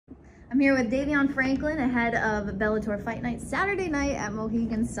I'm here with Davion Franklin ahead of Bellator Fight Night Saturday night at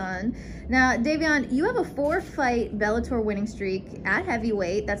Mohegan Sun. Now, Davion, you have a 4-fight Bellator winning streak at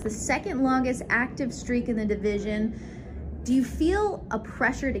heavyweight. That's the second longest active streak in the division. Do you feel a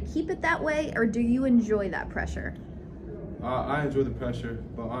pressure to keep it that way, or do you enjoy that pressure? I enjoy the pressure,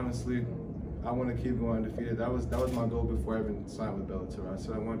 but honestly, I want to keep going undefeated. That was my goal before I even signed with Bellator. I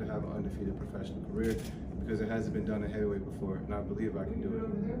said I wanted to have an undefeated professional career because it hasn't been done in heavyweight before, and I believe I can do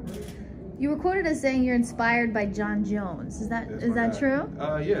it. You were quoted as saying you're inspired by John Jones. Is that true?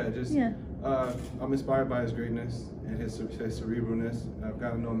 Yeah. I'm inspired by his greatness and his cerebralness. I've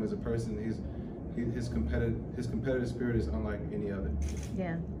got to know him as a person. His competitive spirit is unlike any other.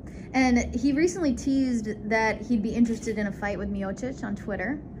 Yeah. And he recently teased that he'd be interested in a fight with Miocic on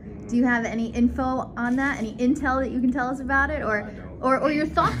Twitter. Do you have any info on that? Any intel that you can tell us about it, or your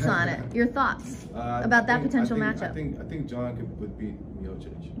thoughts on it? Your thoughts about that potential matchup? I think John would beat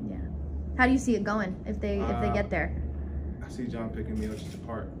Miocic. Yeah. How do you see it going if they get there? I see John picking Miocic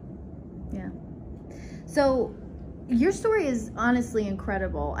apart. Yeah. So your story is honestly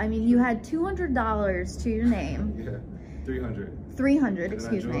incredible. I mean, you had $200 to your name. Yeah, 300. 300,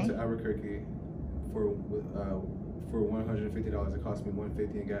 excuse me. I drove to Albuquerque for $150. It cost me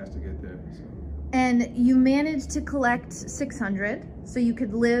 $150 in gas to get there. So. And you managed to collect 600, so you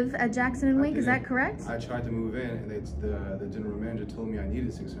could live at Jackson and Wink. Is that correct? I tried to move in, and the general manager told me I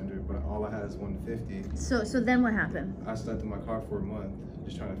needed 600, but all I had is 150. So then what happened? I slept in my car for a month,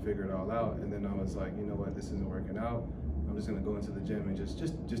 just trying to figure it all out, and then I was like, you know what, this isn't working out. I'm just gonna go into the gym and just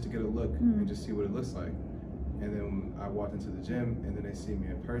to get a look and just see what it looks like. And then I walked into the gym, and then they see me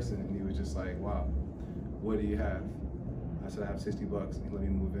in person, and he was just like, wow, what do you have? I said, I have 60 bucks. And he let me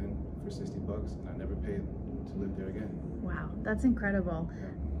move in for 60 bucks, and I never paid to live there again. Wow, that's incredible.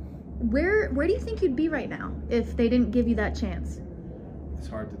 Yeah. Where do you think you'd be right now if they didn't give you that chance? It's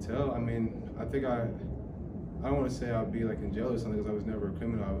hard to tell. I mean, I think I don't want to say I'd be like in jail or something because I was never a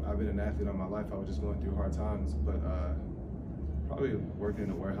criminal. I've been an athlete all my life. I was just going through hard times, but probably working in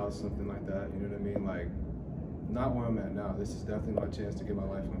a warehouse, something like that. You know what I mean? Like, not where I'm at now. This is definitely my chance to get my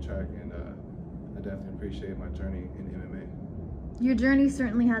life on track, and I definitely appreciate my journey in MMA. Your journey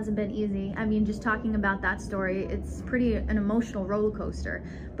certainly hasn't been easy. I mean, just talking about that story, it's pretty an emotional roller coaster.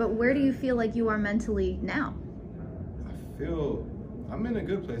 But where do you feel like you are mentally now? I feel I'm in a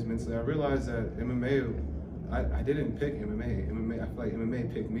good place mentally. I realized that MMA, I didn't pick MMA. I feel like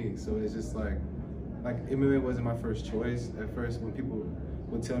MMA picked me. So it's just like MMA wasn't my first choice. At first, when people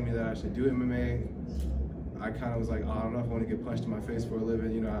would tell me that I should do MMA, I kind of was like, oh, I don't know if I want to get punched in my face for a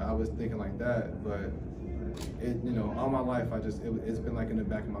living. You know, I was thinking like that, but all my life, it's been like in the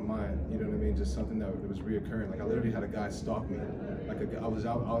back of my mind. You know what I mean? Just something that was reoccurring. Like I literally had a guy stalk me. Like I was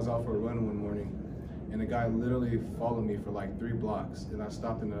out for a run one morning, and a guy literally followed me for like 3 blocks, and I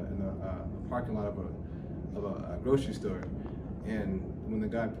stopped in a parking lot of a grocery store. And when the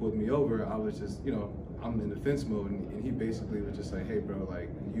guy pulled me over, I was just, you know, I'm in defense mode, and he basically was just like, hey bro, like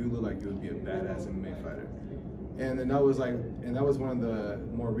you look like you would be a badass MMA fighter. And then that was one of the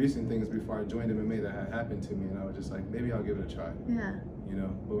more recent things before I joined MMA that had happened to me, and I was just like, maybe I'll give it a try. Yeah. You know,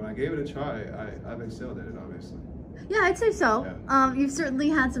 but when I gave it a try, I've excelled at it, obviously. Yeah, I'd say so. Yeah. You've certainly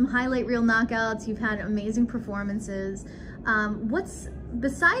had some highlight reel knockouts. You've had amazing performances.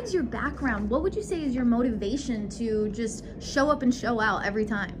 Besides your background, what would you say is your motivation to just show up and show out every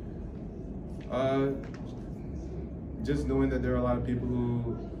time? Just knowing that there are a lot of people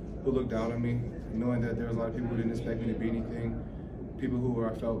who look down on me, knowing that there was a lot of people who didn't expect me to be anything, people who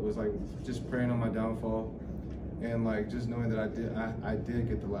I felt was like just preying on my downfall, and like just knowing that I did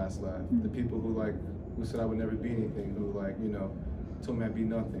get the last laugh. The people who said I would never be anything, who like, you know, told me I'd be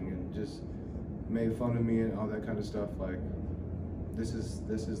nothing and just made fun of me and all that kind of stuff. Like this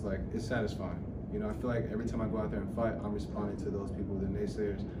is like, it's satisfying. You know, I feel like every time I go out there and fight, I'm responding to those people, the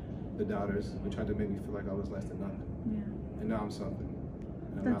naysayers, the doubters, who tried to make me feel like I was less than nothing. Yeah. And now I'm something.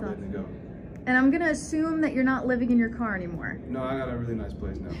 And I'm not letting it go. And I'm gonna assume that you're not living in your car anymore. No, I got a really nice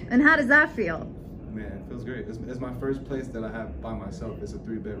place now. And how does that feel? Man, it feels great. It's my first place that I have by myself. It's a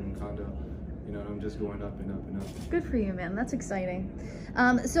 3-bedroom condo. You know, I'm just going up and up and up. Good for you, man. That's exciting.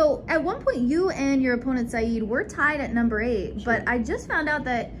 So at one point, you and your opponent Saeed were tied at number 8, sure. But I just found out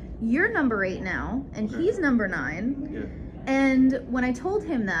that you're number 8 now, and he's number 9. Yeah. And when I told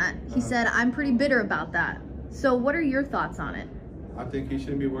him that, he said, I'm pretty bitter about that. So what are your thoughts on it? I think he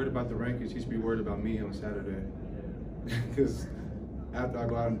shouldn't be worried about the rankings. He should be worried about me on Saturday. Because after I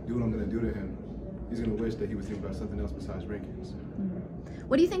go out and do what I'm going to do to him, he's going to wish that he was thinking about something else besides rankings.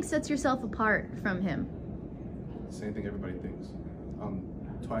 What do you think sets yourself apart from him? Same thing everybody thinks. I'm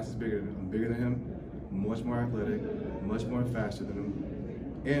twice as bigger. I'm bigger than him, much more athletic, much more faster than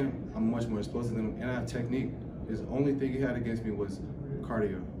him. And I'm much more explosive than him, and I have technique. His only thing he had against me was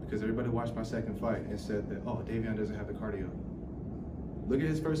cardio, because everybody watched my second fight and said that, oh, Davion doesn't have the cardio. Look at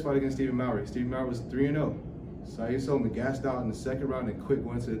his first fight against Stephen Mowry. Stephen Mowry was 3-0. Sowma gassed out in the second round and quit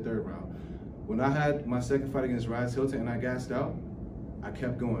going to the third round. When I had my second fight against Rise Hilton and I gassed out, I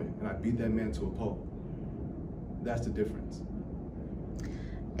kept going and I beat that man to a pulp. That's the difference.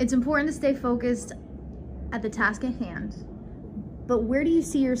 It's important to stay focused at the task at hand, but where do you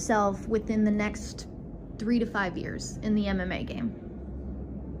see yourself within the next 3 to 5 years in the MMA game?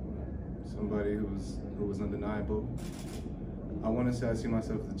 Somebody who was undeniable. I want to say I see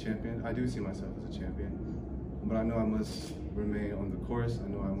myself as a champion. I do see myself as a champion, but I know I must remain on the course. I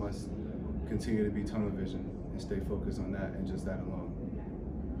know I must continue to be tunnel vision and stay focused on that and just that alone.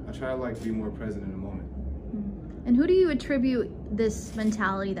 I try to like be more present in the moment. And who do you attribute this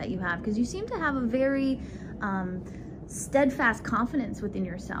mentality that you have? Because you seem to have a very steadfast confidence within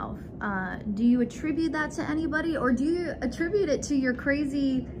yourself. Do you attribute that to anybody, or do you attribute it to your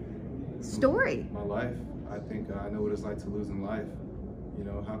crazy story? My life. I think I know what it's like to lose in life. You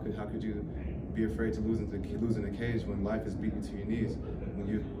know, how could you be afraid to lose in the cage when life is beating to your knees? When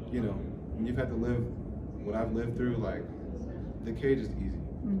when you've had to live what I've lived through, like, the cage is easy.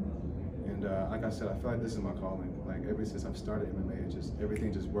 And like I said, I feel like this is my calling. Like, ever since I've started MMA,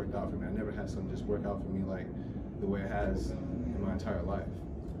 everything just worked out for me. I never had something just work out for me like the way it has in my entire life.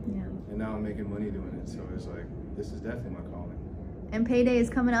 Yeah. And now I'm making money doing it, so it's like, this is definitely my calling. And payday is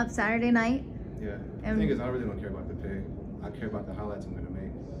coming up Saturday night. Yeah. The thing is, I really don't care about the pay. I care about the highlights I'm gonna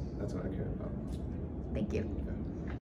make. That's what I care about. Thank you.